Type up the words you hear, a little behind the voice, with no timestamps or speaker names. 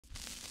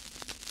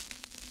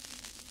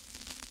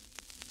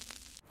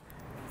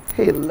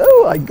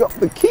Hello, I got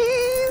the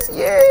keys,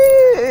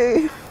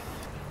 yay!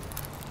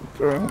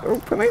 Don't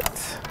open it.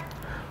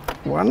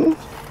 1,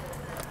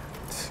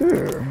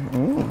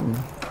 2,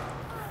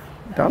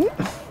 done.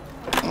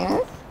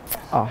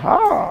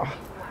 Aha!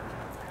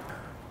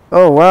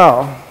 Oh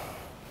wow!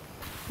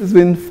 It's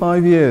been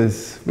 5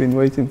 years, been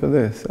waiting for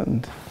this,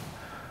 and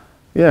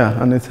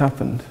yeah, and it's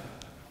happened.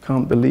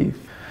 Can't believe.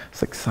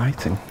 It's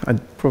exciting. I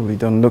probably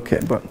don't look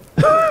it, but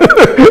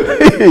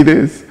it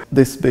is.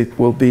 This bit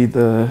will be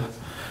the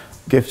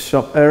gift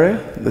shop area,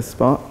 this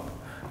part,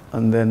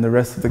 and then the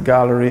rest of the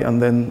gallery,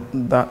 and then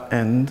that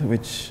end,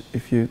 which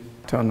if you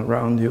turn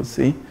around you'll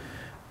see,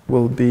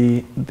 will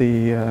be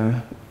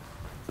the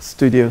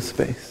studio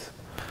space.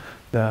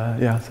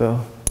 Yeah, so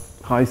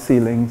high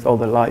ceilings, all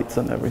the lights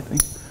and everything.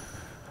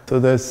 So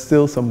there's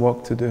still some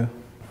work to do.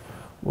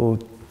 We'll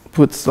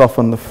put stuff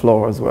on the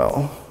floor as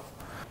well,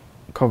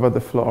 cover the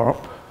floor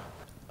up,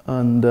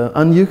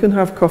 and you can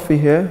have coffee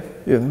here.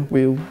 You know,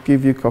 we'll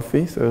give you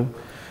coffee, so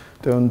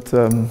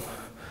don't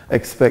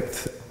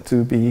expect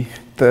to be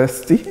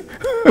thirsty.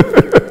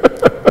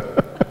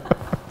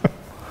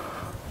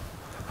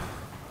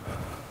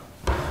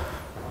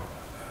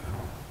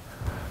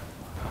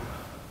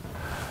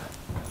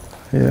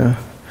 Yeah.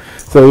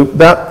 So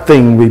that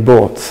thing we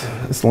bought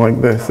is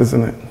like this,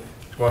 isn't it?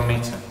 1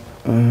 meter.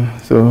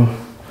 So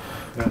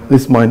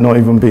this might not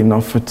even be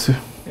enough for 2.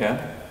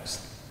 Yeah.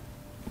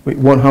 Wait,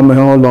 how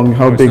long?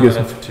 How big is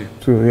it? For 2.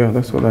 2. Yeah,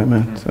 that's what I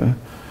meant.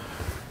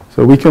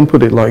 So we can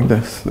put it like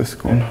this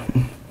corner.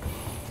 Yeah.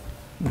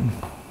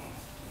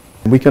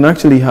 We can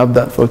actually have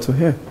that photo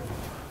here.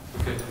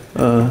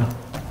 Okay.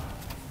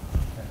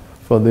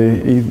 For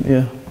the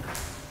yeah,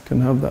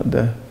 can have that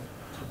there,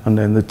 and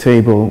then the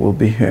table will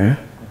be here,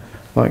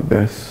 like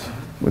this,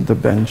 with the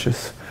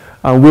benches.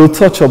 And we'll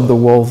touch up the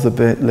walls a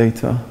bit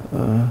later.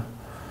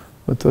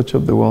 We'll touch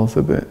up the walls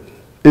a bit.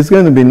 It's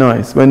going to be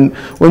nice when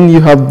you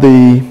have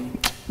the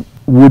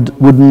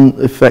wooden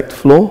effect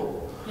floor.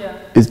 Yeah.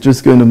 It's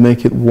just going to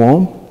make it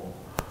warm,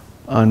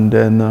 and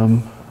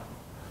then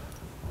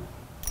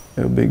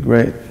it'll be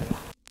great.